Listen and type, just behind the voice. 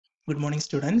Good morning,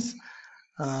 students.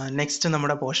 Next,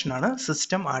 നമ്മുടെ portion ആണ്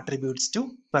system attributes to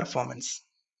performance.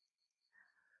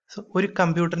 So ഒരു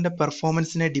കമ്പ്യൂട്ടറിന്റെ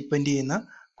പെർഫോമൻസിനെ ഡിപ്പെൻഡ് ചെയ്യുന്ന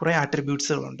കുറേ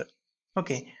ആട്രിബ്യൂട്ട്സുകളുണ്ട്.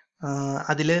 ഓക്കെ,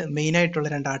 അതിൽ മെയിൻ ആയിട്ടുള്ള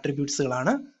രണ്ട്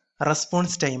ആട്രിബ്യൂട്ട്സുകളാണ്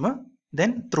response time,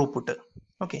 then throughput.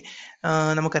 Okay,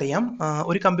 നമുക്കറിയാം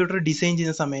ഒരു കമ്പ്യൂട്ടർ ഡിസൈൻ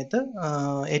ചെയ്യുന്ന സമയത്ത്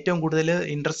ഏറ്റവും കൂടുതൽ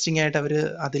ഇൻട്രസ്റ്റിംഗ് ആയിട്ട് അവർ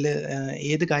അതിൽ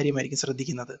ഏത് കാര്യമായിരിക്കും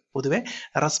ശ്രദ്ധിക്കുന്നത്? പൊതുവെ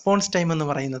റെസ്പോൺസ് ടൈം എന്ന്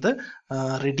പറയുന്നത്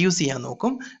റിഡ്യൂസ് ചെയ്യാൻ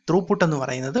നോക്കും, ത്രൂപുട്ട് എന്ന്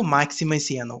പറയുന്നത് മാക്സിമൈസ്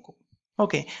ചെയ്യാൻ നോക്കും.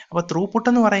 ഓക്കെ, അപ്പോൾ ത്രൂപുട്ട്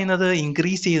എന്ന് പറയുന്നത്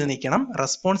ഇൻക്രീസ് ചെയ്ത് നിൽക്കണം,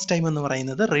 റെസ്പോൺസ് ടൈം എന്ന്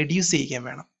പറയുന്നത് റെഡ്യൂസ് ചെയ്യാൻ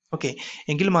വേണം. ഓക്കെ,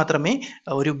 എങ്കിൽ മാത്രമേ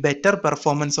ഒരു ബെറ്റർ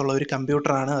പെർഫോമൻസ് ഉള്ള ഒരു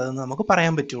കമ്പ്യൂട്ടറാണ് അതെന്ന് നമുക്ക്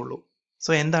പറയാൻ പറ്റുള്ളൂ.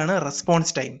 സോ എന്താണ്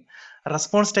റെസ്പോൺസ് ടൈം?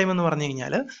 റെസ്പോൺസ് ടൈം എന്ന് പറഞ്ഞു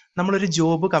കഴിഞ്ഞാൽ നമ്മളൊരു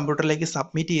ജോബ് കമ്പ്യൂട്ടറിലേക്ക്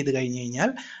സബ്മിറ്റ് ചെയ്ത് കഴിഞ്ഞ് കഴിഞ്ഞാൽ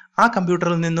ആ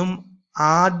കമ്പ്യൂട്ടറിൽ നിന്നും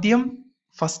ആദ്യം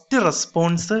ഫസ്റ്റ്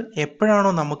റെസ്പോൺസ്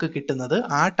എപ്പോഴാണോ നമുക്ക് കിട്ടുന്നത്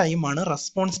ആ ടൈമാണ്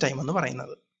റെസ്പോൺസ് ടൈം എന്ന്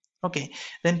പറയുന്നത്. ഓക്കെ,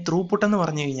 ദെൻ ത്രൂപുട്ട് എന്ന്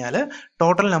പറഞ്ഞു കഴിഞ്ഞാൽ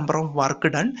total number of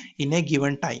work done in A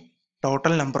given time.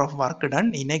 Total number of work done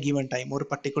in A given time, ഒരു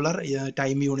പർട്ടിക്കുലർ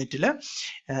ടൈം യൂണിറ്റിൽ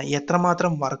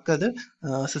എത്രമാത്രം വർക്ക് അത്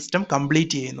സിസ്റ്റം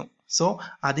കംപ്ലീറ്റ് ചെയ്യുന്നു. സോ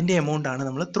അതിൻ്റെ എമൗണ്ട് ആണ്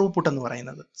നമ്മൾ ത്രൂപുട്ട് എന്ന്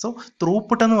പറയുന്നത്. സോ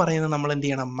ത്രൂപുട്ട് എന്ന് പറയുന്നത് നമ്മൾ എന്ത്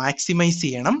ചെയ്യണം? മാക്സിമൈസ്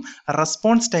ചെയ്യണം.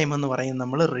 റെസ്പോൺസ് ടൈം എന്ന് പറയുന്നത്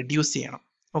നമ്മൾ റിഡ്യൂസ് ചെയ്യണം.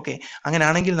 ഓക്കെ,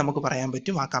 അങ്ങനെയാണെങ്കിൽ നമുക്ക് പറയാൻ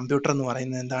പറ്റും ആ കമ്പ്യൂട്ടർ എന്ന്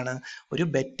പറയുന്നത് എന്താണ്? ഒരു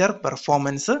ബെറ്റർ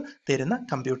പെർഫോമൻസ് തരുന്ന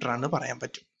കമ്പ്യൂട്ടറാണെന്ന് പറയാൻ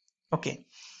പറ്റും. ഓക്കെ,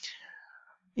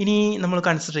 ഇനി നമ്മൾ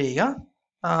കൺസിഡർ ചെയ്യുക,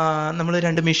 നമ്മൾ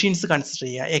രണ്ട് മെഷീൻസ് കൺസിഡർ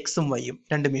ചെയ്യുക, എക്സും വൈയും,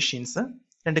 രണ്ട് മെഷീൻസ്,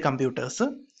 രണ്ട് കമ്പ്യൂട്ടേഴ്സ്.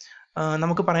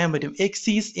 നമുക്ക് പറയാൻ പറ്റും X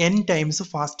is n times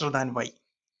faster than Y.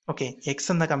 Okay, X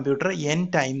എന്ന computer n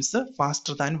times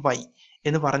faster than Y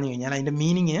എന്ന് പറഞ്ഞു കഴിഞ്ഞാൽ അതിന്റെ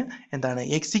മീനിങ് എന്താണ്?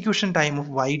 Execution time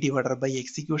of Y divided by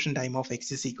execution time of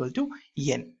X is equal to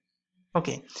n.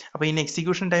 Okay, അപ്പോൾ ഇനി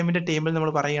execution ടൈമിന്റെ table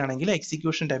നമ്മൾ പറയുകയാണെങ്കിൽ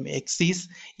execution time X is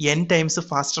n times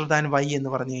faster than Y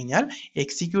എന്ന് പറഞ്ഞു കഴിഞ്ഞാൽ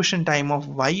execution time of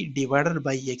Y divided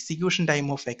by execution time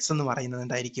of X എന്ന് പറയുന്നത്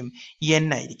എന്തായിരിക്കും? n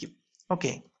ആയിരിക്കും.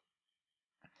 ഓക്കെ,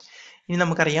 ഇനി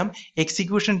നമുക്കറിയാം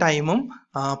എക്സിക്യൂഷൻ ടൈമും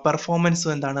പെർഫോമൻസും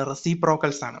എന്താണ്?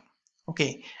 റെസിപ്രോക്കൽസ് ആണ്. ഓക്കെ,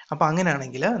 അപ്പൊ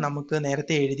അങ്ങനെയാണെങ്കിൽ നമുക്ക്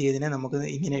നേരത്തെ എഴുതിയതിനെ നമുക്ക്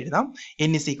ഇങ്ങനെ എഴുതാം,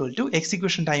 n is equal to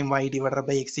execution time y divided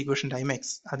by execution time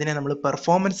X. അതിനെ നമ്മൾ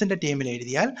പെർഫോമൻസിന്റെ ടേമിൽ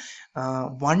എഴുതിയാൽ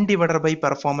 1 divided by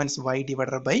performance y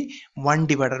divided by 1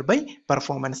 divided by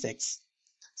performance X.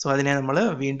 So അതിനെ നമ്മൾ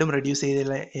വീണ്ടും റെഡ്യൂസ്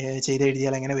ചെയ്ത്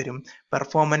എഴുതിയാൽ എങ്ങനെ വരും?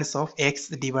 Performance of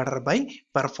X divided by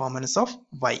performance of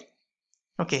Y.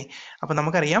 Okay, അപ്പൊ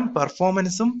നമുക്കറിയാം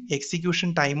പെർഫോമൻസും എക്സിക്യൂഷൻ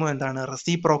ടൈമും എന്താണ്?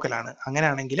 റെസിപ്രോക്കൽ ആണ്.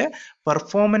 അങ്ങനെയാണെങ്കിൽ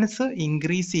പെർഫോമൻസ്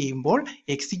ഇൻക്രീസ് ചെയ്യുമ്പോൾ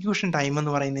എക്സിക്യൂഷൻ ടൈം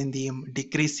എന്ന് പറയുന്നത് എന്ത് ചെയ്യും?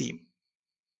 ഡിക്രീസ് ചെയ്യും.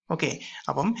 ഓക്കെ,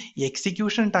 അപ്പം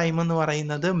എക്സിക്യൂഷൻ ടൈം എന്ന്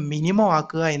പറയുന്നത് മിനിമം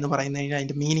ആക്കുക എന്ന് പറയുന്നതിന്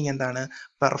അതിന്റെ മീനിങ് എന്താണ്?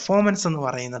 പെർഫോമൻസ് എന്ന്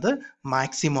പറയുന്നത്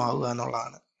മാക്സിമം ആവുക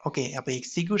എന്നുള്ളതാണ്. ഓക്കെ, അപ്പൊ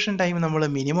എക്സിക്യൂഷൻ ടൈം നമ്മൾ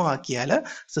മിനിമം ആക്കിയാൽ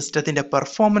സിസ്റ്റത്തിന്റെ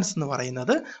പെർഫോമൻസ് എന്ന്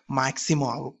പറയുന്നത് മാക്സിമം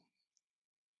ആകും.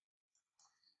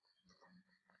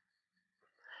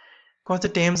 കുറച്ച്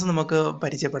ടേംസ് നമുക്ക്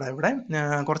പരിചയപ്പെടാം ഇവിടെ.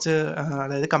 കുറച്ച്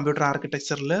അതായത് കമ്പ്യൂട്ടർ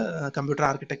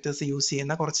ആർക്കിടെക്ചേഴ്സ് യൂസ്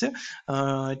ചെയ്യുന്ന കുറച്ച്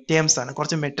ടേംസ് ആണ്,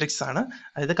 കുറച്ച് മെട്രിക്സ് ആണ്.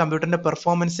 അതായത് കമ്പ്യൂട്ടറിന്റെ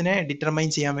പെർഫോമൻസിനെ ഡിറ്റർമൈൻ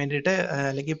ചെയ്യാൻ വേണ്ടിയിട്ട്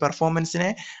അല്ലെങ്കിൽ പെർഫോമൻസിനെ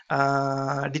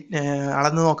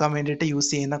അളന്നു നോക്കാൻ വേണ്ടിയിട്ട്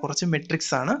യൂസ് ചെയ്യുന്ന കുറച്ച്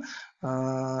മെട്രിക്സ് ആണ്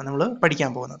നമ്മൾ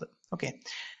പഠിക്കാൻ പോകുന്നത്. ഓക്കെ,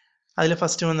 അതിൽ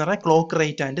ഫസ്റ്റ് എന്ന് പറഞ്ഞാൽ ക്ലോക്ക്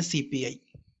റേറ്റ് ആൻഡ് CPI.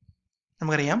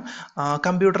 നമുക്കറിയാം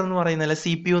കമ്പ്യൂട്ടർ എന്ന് പറയുന്നത്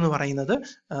CPU എന്ന് പറയുന്നത്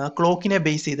ക്ലോക്കിനെ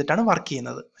ബേസ് ചെയ്തിട്ടാണ് വർക്ക്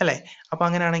ചെയ്യുന്നത്, അല്ലേ? അപ്പൊ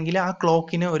അങ്ങനെയാണെങ്കിൽ ആ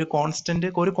ക്ലോക്കിന് ഒരു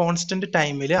കോൺസ്റ്റന്റ്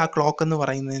ടൈമിൽ ആ ക്ലോക്ക് എന്ന്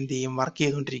പറയുന്നത് എന്ത് ചെയ്യും? വർക്ക്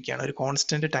ചെയ്തുകൊണ്ടിരിക്കുകയാണ്. ഒരു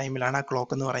കോൺസ്റ്റന്റ് ടൈമിലാണ് ആ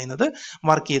ക്ലോക്ക് എന്ന് പറയുന്നത്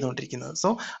വർക്ക് ചെയ്തുകൊണ്ടിരിക്കുന്നത്.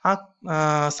 സോ ആ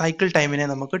സൈക്കിൾ ടൈമിനെ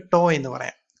നമുക്ക് ടോ എന്ന്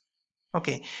പറയാം.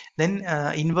 Okay, then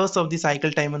inverse of the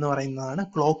cycle time എന്ന് പറയുന്നതാണ്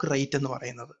ക്ലോക്ക് റേറ്റ് എന്ന്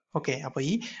പറയുന്നത്. ഓക്കെ, അപ്പൊ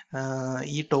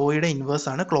ഈ ടോയുടെ ഇൻവേഴ്സ്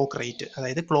ആണ് ക്ലോക്ക് റേറ്റ്.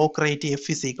 അതായത് clock rate F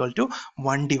is equal to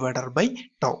 1 divided by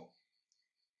to.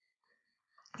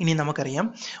 ഇനി നമുക്കറിയാം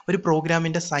ഒരു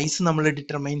പ്രോഗ്രാമിന്റെ സൈസ് നമ്മൾ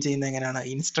ഡിറ്റർമൈൻ ചെയ്യുന്നത് എങ്ങനെയാണ്?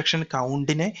 ഇൻസ്ട്രക്ഷൻ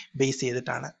കൗണ്ടിനെ ബേസ്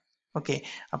ചെയ്തിട്ടാണ്. ഓക്കെ,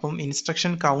 അപ്പം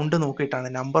ഇൻസ്ട്രക്ഷൻ കൗണ്ട് നോക്കിയിട്ടാണ്,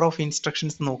 നമ്പർ ഓഫ്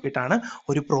ഇൻസ്ട്രക്ഷൻസ് നോക്കിയിട്ടാണ്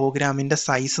ഒരു പ്രോഗ്രാമിന്റെ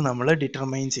സൈസ് നമ്മൾ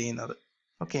ഡിറ്റർമൈൻ ചെയ്യുന്നത്.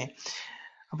 ഓക്കെ,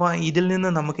 അപ്പോൾ ഇതിൽ നിന്ന്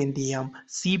നമുക്ക് എന്ത് ചെയ്യാം?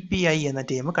 CPI എന്ന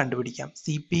ടേം കണ്ടുപിടിക്കാം.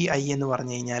 CPI എന്ന്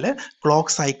പറഞ്ഞു കഴിഞ്ഞാൽ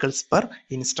clock cycles per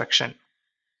instruction.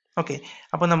 Okay,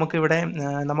 അപ്പോൾ നമുക്കിവിടെ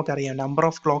നമുക്കറിയാം നമ്പർ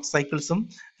ഓഫ് ക്ലോക്ക് സൈക്കിൾസും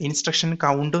ഇൻസ്ട്രക്ഷൻ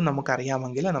കൗണ്ടും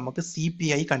നമുക്കറിയാമെങ്കിൽ നമുക്ക്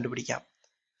CPI കണ്ടുപിടിക്കാം,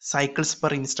 സൈക്കിൾസ്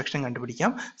പെർ ഇൻസ്ട്രക്ഷൻ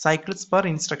കണ്ടുപിടിക്കാം. സൈക്കിൾസ്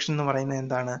പെർ ഇൻസ്ട്രക്ഷൻ എന്ന് പറയുന്നത്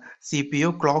എന്താണ്?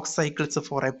 CPU clock cycles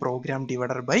four A programme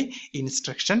divided by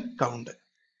instruction count.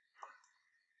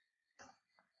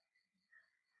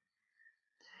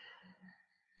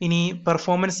 ഇനി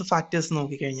പെർഫോമൻസ് ഫാക്ടേഴ്സ്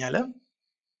നോക്കിക്കഴിഞ്ഞാൽ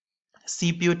സി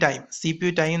പി യു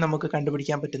ടൈം നമുക്ക്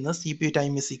കണ്ടുപിടിക്കാൻ പറ്റുന്നത് C P U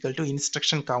time is equal to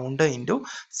instruction count into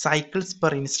cycles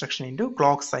per instruction into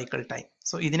clock cycle time.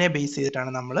 So ഇതിനെ base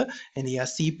ചെയ്തിട്ടാണ് നമ്മൾ എന്ത് ചെയ്യുക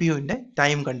സി പി യുവിൻ്റെ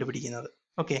ടൈം കണ്ടുപിടിക്കുന്നത്.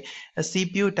 Okay, C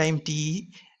P U time T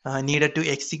needed to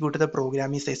execute the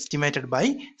program is estimated by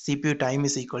CPU time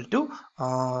is equal to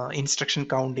instruction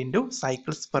count into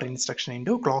cycles per instruction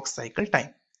into clock cycle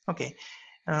time. Okay,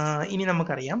 ഇനി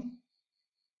നമുക്കറിയാം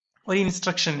ഒരു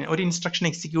instruction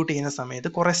execute ചെയ്യുന്ന സമയത്ത്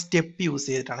കുറേ step use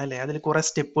ചെയ്തിട്ടാണ് അല്ലേ, അതിൽ കുറേ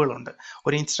സ്റ്റെപ്പുകളുണ്ട്.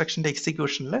 ഒരു ഇൻസ്ട്രക്ഷൻ്റെ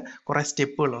എക്സിക്യൂഷനിൽ കുറേ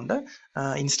സ്റ്റെപ്പുകളുണ്ട്.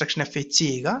 ഇൻസ്ട്രക്ഷനെ ഫെച്ച്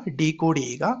ചെയ്യുക, ഡീകോഡ്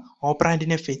ചെയ്യുക,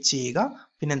 ഓപ്പറാൻഡിനെ ഫെച്ച് ചെയ്യുക,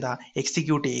 പിന്നെന്താ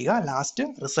എക്സിക്യൂട്ട് ചെയ്യുക, ലാസ്റ്റ്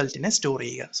റിസൾട്ടിനെ സ്റ്റോർ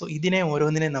ചെയ്യുക. സോ ഇതിനെ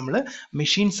ഓരോന്നിനെ നമ്മൾ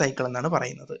മെഷീൻ സൈക്കിൾ എന്നാണ്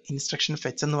പറയുന്നത്. ഇൻസ്ട്രക്ഷൻ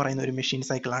ഫെച്ച് എന്ന് പറയുന്ന ഒരു മെഷീൻ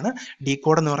സൈക്കിളാണ്,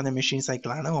 ഡീകോഡ് എന്ന് പറയുന്ന മെഷീൻ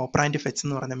സൈക്കിളാണ്, ഓപ്പറാൻഡ് ഫെച്ച്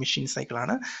എന്ന് പറയുന്ന മെഷീൻ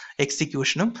സൈക്കിളാണ്,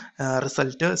 എക്സിക്യൂഷനും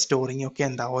റിസൾട്ട് സ്റ്റോറിങ്ങും ഒക്കെ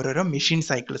എന്താ ഓരോരോ മെഷീൻ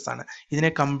സൈക്കിൾസ് ആണ്.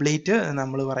 ഇതിനെ കംപ്ലീറ്റ്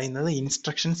നമ്മൾ പറയുന്നത്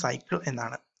ഇൻസ്ട്രക്ഷൻ സൈക്കിൾ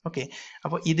എന്നാണ്. ഓക്കെ,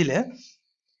 അപ്പോൾ ഇതിൽ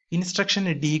ഇൻസ്ട്രക്ഷൻ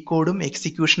ഡീകോഡും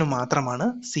എക്സിക്യൂഷനും മാത്രമാണ്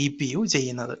സി പി യു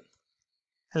ചെയ്യുന്നത്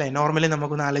അല്ലെ. നോർമലി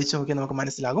നമുക്കൊന്ന് ആലോചിച്ച് നോക്കിയാൽ നമുക്ക്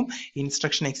മനസ്സിലാകും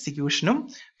ഇൻസ്ട്രക്ഷൻ എക്സിക്യൂഷനും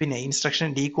പിന്നെ ഇൻസ്ട്രക്ഷൻ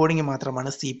ഡീകോഡിങ് മാത്രമാണ്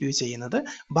സി പി യു ചെയ്യുന്നത്.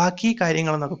 ബാക്കി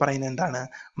കാര്യങ്ങൾ എന്നൊക്കെ പറയുന്നത് എന്താണ്,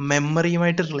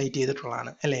 മെമ്മറിയുമായിട്ട് റിലേറ്റ്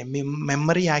ചെയ്തിട്ടുള്ളതാണ് അല്ലെ.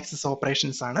 മെമ്മറി ആക്സസ്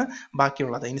ഓപ്പറേഷൻസ് ആണ്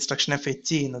ബാക്കിയുള്ളത്. ഇൻസ്ട്രക്ഷനെ ഫെച്ച്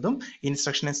ചെയ്യുന്നതും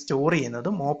ഇൻസ്ട്രക്ഷനെ സ്റ്റോർ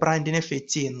ചെയ്യുന്നതും ഓപ്പറാൻഡിനെ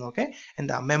ഫെച്ച് ചെയ്യുന്നതും ഒക്കെ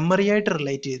എന്താ മെമ്മറിയായിട്ട്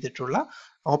റിലേറ്റ് ചെയ്തിട്ടുള്ള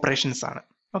ഓപ്പറേഷൻസ് ആണ്.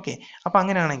 ഓക്കെ, അപ്പൊ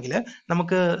അങ്ങനെയാണെങ്കിൽ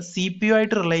നമുക്ക് സി പി യു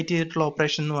ആയിട്ട് റിലേറ്റ് ചെയ്തിട്ടുള്ള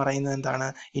ഓപ്പറേഷൻ എന്ന് പറയുന്നത് എന്താണ്,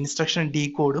 ഇൻസ്ട്രക്ഷൻ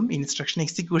ഡീകോഡും ഇൻസ്ട്രക്ഷൻ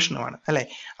എക്സിക്യൂഷനുമാണ് അല്ലെ.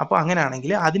 അപ്പോൾ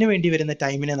അങ്ങനെയാണെങ്കിൽ അതിനു വേണ്ടി വരുന്ന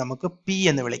ടൈമിനെ നമുക്ക് പി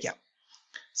എന്ന് വിളിക്കാം.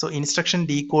 സോ ഇൻസ്ട്രക്ഷൻ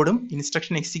ഡീകോഡും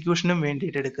ഇൻസ്ട്രക്ഷൻ എക്സിക്യൂഷനും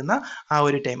വേണ്ടിയിട്ട് എടുക്കുന്ന ആ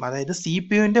ഒരു ടൈം, അതായത് സി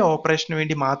പി യുവിന്റെ ഓപ്പറേഷന്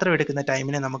വേണ്ടി മാത്രം എടുക്കുന്ന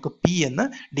ടൈമിനെ നമുക്ക് പി എന്ന്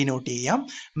ഡിനോട്ട് ചെയ്യാം.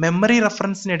 മെമ്മറി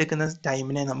റെഫറൻസിന് എടുക്കുന്ന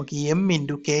ടൈമിനെ നമുക്ക് എം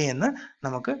ഇൻറ്റു കെ എന്ന്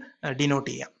നമുക്ക് ഡിനോട്ട്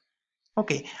ചെയ്യാം.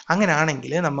 ഓക്കെ,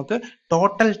 അങ്ങനെയാണെങ്കിൽ നമുക്ക്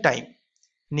total time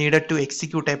needed to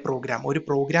execute a program, ഒരു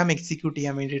പ്രോഗ്രാം എക്സിക്യൂട്ട്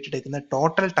ചെയ്യാൻ വേണ്ടിയിട്ട് എടുക്കുന്ന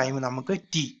ടോട്ടൽ ടൈം നമുക്ക്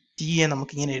ടിയെ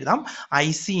നമുക്ക് ഇങ്ങനെ എഴുതാം, I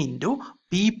C into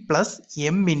P plus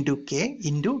M into K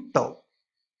into to.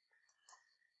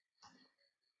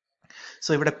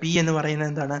 So ഇവിടെ പി എന്ന് പറയുന്നത്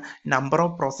എന്താണ്, number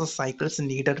of process cycles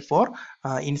needed for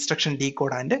instruction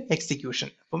decode and execution.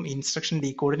 അപ്പം ഇൻസ്ട്രക്ഷൻ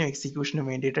ഡീകോഡിനും എക്സിക്യൂഷനും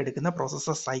വേണ്ടിയിട്ട് എടുക്കുന്ന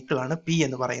പ്രോസസർ സൈക്കിളാണ് പി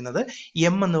എന്ന് പറയുന്നത്.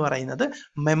 എം എന്ന് പറയുന്നത്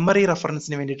മെമ്മറി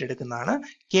റെഫറൻസിന് വേണ്ടിയിട്ട് എടുക്കുന്നതാണ്.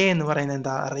 കെ എന്ന് പറയുന്നത്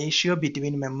എന്താ, ratio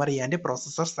between memory and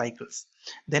processor cycles.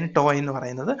 Then to എന്ന്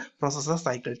പറയുന്നത് പ്രോസസർ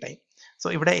സൈക്കിൾ ടൈം. സോ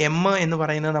ഇവിടെ എം എന്ന്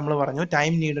പറയുന്നത് നമ്മൾ പറഞ്ഞു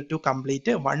time needed to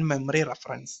complete one memory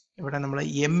reference. ഇവിടെ നമ്മൾ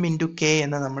എം ഇൻറ്റു കെ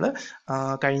എന്ന് നമ്മൾ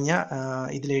കഴിഞ്ഞ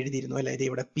ഇതിൽ എഴുതിയിരുന്നു അല്ലെ. ഇത്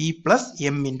ഇവിടെ P plus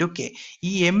M into K.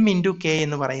 ഈ എം ഇൻറ്റു കെ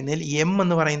എന്ന് പറയുന്നതിൽ എം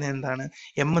എന്ന് പറയുന്നത് എന്താണ്,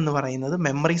 എം എന്ന് പറയുന്നത്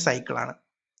മെമ്മറി സൈക്കിളാണ്.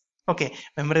 ഓക്കെ,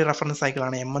 മെമ്മറി റെഫറൻസ്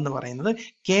സൈക്കിളാണ് എം എന്ന് പറയുന്നത്.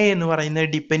 കെ എന്ന് പറയുന്നത്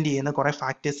ഡിപ്പെൻഡ് ചെയ്യുന്ന കുറെ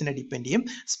ഫാക്ടേഴ്സിനെ ഡിപ്പെൻഡ് ചെയ്യും.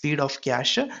 Speed of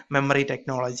cash, memory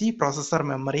technology, processor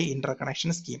memory Inter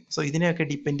connection scheme. So ഇതിനെയൊക്കെ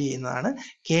ഡിപ്പെൻഡ് ചെയ്യുന്നതാണ്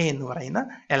കെ എന്ന് പറയുന്ന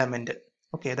element.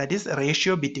 Okay, that is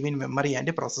ratio between memory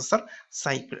and processor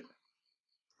cycle.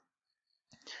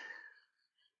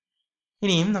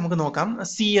 ഇനിയും നമുക്ക് നോക്കാം,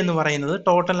 സി എന്ന് പറയുന്നത്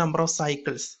total number of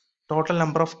cycles, total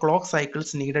number of clock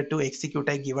cycles needed to execute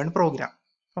A given programme.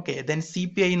 Okay, then C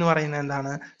P I എന്ന് പറയുന്നത്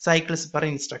എന്താണ്, cycles per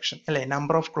instruction അല്ലെ.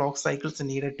 Number of clock cycles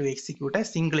needed to execute A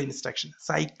single instruction,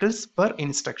 cycles per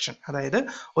instruction. അതായത്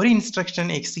ഒരു instruction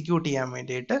execute ചെയ്യാൻ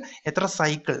വേണ്ടിയിട്ട് എത്ര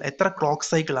cycle, എത്ര ക്ലോക്ക്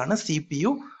സൈക്കിൾ ആണ് സി പി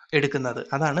യു എടുക്കുന്നത്,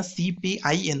 അതാണ് സി പി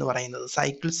ഐ എന്ന് പറയുന്നത്,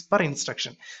 cycles per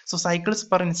instruction. So cycles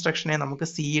per ഇൻസ്ട്രക്ഷനെ നമുക്ക്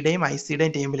സിയുടെയും ഐ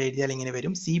സിയുടെയും ടേബിൾ എഴുതിയാൽ ഇങ്ങനെ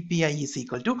വരും, C P I is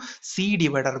equal to C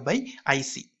divider by I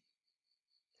C.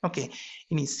 Okay,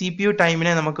 ഇനി സി പി യു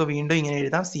ടൈമിനെ നമുക്ക് വീണ്ടും ഇങ്ങനെ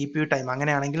എഴുതാം, സി പി യു ടൈം.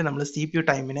 അങ്ങനെയാണെങ്കിൽ നമ്മൾ സി പി യു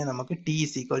ടൈമിനെ നമുക്ക് T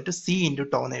is equal to C into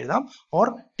to എന്ന് എഴുതാം, or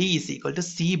T is equal to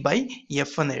C by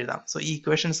F എന്ന് എഴുതാം. സോ ഈ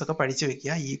ഇക്വേഷൻസ് ഒക്കെ പഠിച്ചു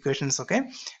വെക്കുക. ഈ ഇക്വേഷൻസ് ഒക്കെ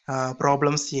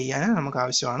പ്രോബ്ലംസ് ചെയ്യാൻ നമുക്ക്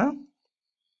ആവശ്യമാണ്.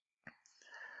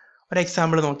 ഒരു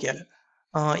എക്സാമ്പിൾ നോക്കിയാൽ,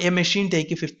 A machine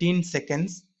take 15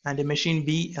 seconds and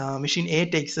machine A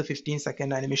takes 15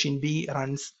 seconds and machine B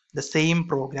runs the same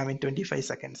program in 25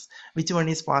 seconds. Which one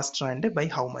is faster and by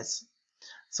how much?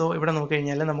 So ഇവിടെ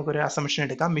നോക്കിക്കഴിഞ്ഞാൽ നമുക്കൊരു അസംഷൻ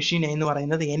എടുക്കാം, മെഷീൻ എ എന്ന്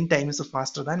പറയുന്നത് n times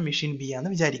faster than machine B ആണെന്ന്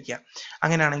വിചാരിക്കുക.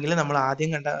 അങ്ങനെയാണെങ്കിൽ നമ്മൾ ആദ്യം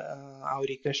കണ്ട ആ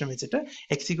ഒരു ഇക്വേഷൻ വെച്ചിട്ട്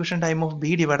execution time of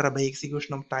B divided by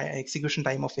execution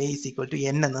time of A is equal to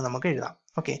n എന്ന് നമുക്ക് എഴുതാം.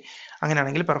 ഓക്കെ,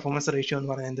 അങ്ങനെയാണെങ്കിൽ പെർഫോമൻസ് റേഷ്യോ എന്ന്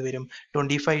പറയുന്നത് എന്ത് വരും,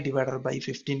 25 divided by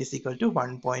 15 is equal to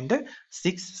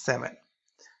 1.67.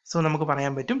 So നമുക്ക്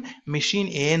പറയാൻ പറ്റും മെഷീൻ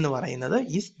എ എന്ന് പറയുന്നത്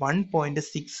is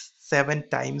 1.67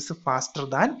 times faster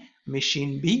than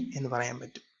machine B എന്ന് പറയാൻ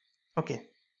പറ്റും. ഓക്കെ,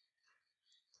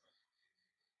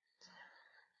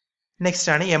 നെക്സ്റ്റ്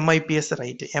ആണ് MIPS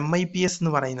റേറ്റ്. MIPS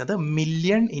എന്ന് പറയുന്നത്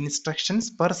മില്യൺ ഇൻസ്ട്രക്ഷൻസ്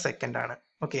പെർ സെക്കൻഡ് ആണ്.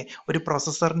 ഓക്കെ, ഒരു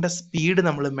പ്രോസസ്സറിന്റെ സ്പീഡ്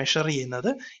നമ്മൾ മെഷർ ചെയ്യുന്നത്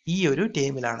ഈ ഒരു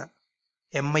ടേമിലാണ്.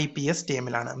 MIPS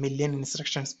ടേമിലാണ്, million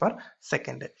instructions per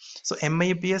second. So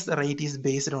MIPS rate is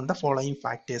based on the following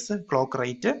factors: clock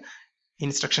rate,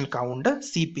 instruction count,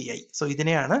 CPI. So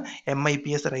ഇതിനെയാണ്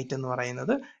MIPS റേറ്റ് എന്ന്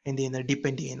പറയുന്നത് എന്ത് ചെയ്യുന്നത്,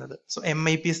 ഡിപ്പെൻഡ് ചെയ്യുന്നത്. So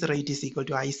MIPS rate is equal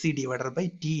to IC divided by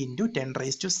T into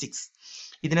 10⁻⁶.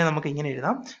 ഇതിനെ നമുക്ക് ഇങ്ങനെ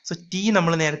എഴുതാം. സോ T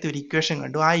നമ്മൾ നേരത്തെ ഒരു ഇക്വേഷൻ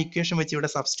കണ്ടു, ആ ഇക്വേഷൻ വെച്ച് ഇവിടെ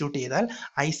സബ്സ്റ്റിറ്റ്യൂട്ട് ചെയ്താൽ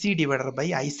IC divided by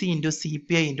IC into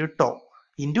CPI into to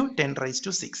into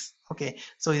 10⁻⁶. Okay,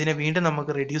 so ഇതിനെ വീണ്ടും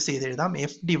നമുക്ക് റെഡ്യൂസ് ചെയ്ത് എഴുതാം,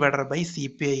 F divided by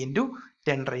CPI into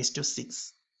 10⁻⁶.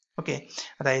 Okay,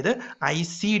 അതായത്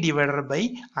IC divided by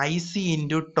IC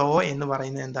into to എന്ന്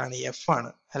പറയുന്നത് എന്താണ്, F ആണ്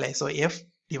അല്ലെ. So F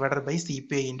divided by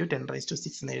CPI into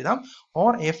 10⁻⁶ എന്ന് എഴുതാം.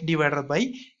 ഓർ F ഡിവൈഡഡ് ബൈ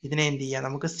ഇതിനെ എന്ത് ചെയ്യാം,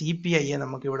 നമുക്ക് CPI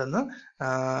നമുക്ക് ഇവിടെ നിന്ന്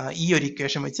ഈ ഒരു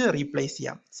ഇക്വേഷൻ വെച്ച് റീപ്ലേസ്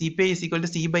ചെയ്യാം. CPI is equal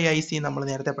to C/IC നമ്മൾ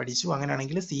നേരത്തെ പഠിച്ചു.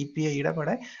 അങ്ങനെയാണെങ്കിൽ CPIയുടെ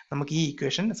കൂടെ നമുക്ക് ഈ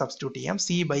ഇക്വേഷൻ സബ്സ്റ്റിറ്റ്യൂട്ട് ചെയ്യാം,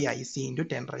 C/IC ഇൻറ്റു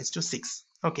 10⁻⁶.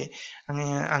 ഓക്കെ,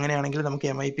 അങ്ങനെയാണെങ്കിൽ നമുക്ക്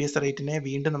MIPS റേറ്റിനെ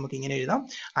വീണ്ടും നമുക്ക് ഇങ്ങനെ എഴുതാം,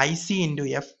 IC into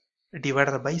F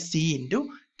divided by C into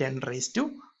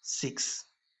 10⁻⁶.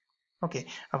 Okay,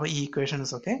 അപ്പോൾ ഈ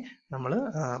ഇക്വേഷൻസ് ഒക്കെ നമ്മൾ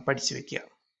പഠിച്ചു വെക്കുക.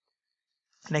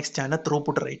 നെക്സ്റ്റ് ആണ്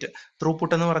ത്രൂപുട്ട് റേറ്റ്.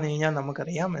 ത്രൂപുട്ട് എന്ന് പറഞ്ഞു കഴിഞ്ഞാൽ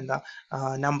നമുക്കറിയാം എന്താ,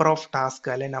 നമ്പർ ഓഫ് ടാസ്ക്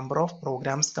അല്ലെ number of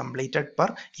programmes completed per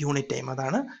unit time,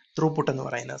 അതാണ് ത്രൂപുട്ട് എന്ന്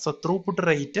പറയുന്നത്. So throughput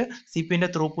rate, CPന്റെ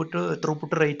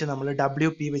throughput rate നമ്മൾ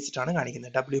WP വെച്ചിട്ടാണ്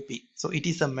കാണിക്കുന്നത്, WP. So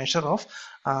it is A measure of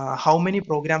how many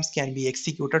programmes can be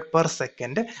executed per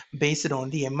second based on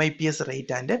the MIPS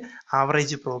rate and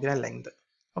average programme length.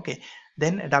 Okay,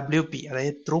 then WP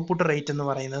അതായത് throughput rate എന്ന്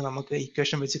പറയുന്നത് നമുക്ക്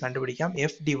equation വെച്ച് കണ്ടുപിടിക്കാം,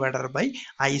 F divided by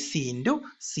IC into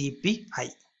CPI.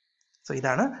 So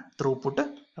ഇതാണ് throughput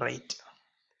rate.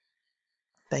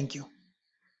 Thank you.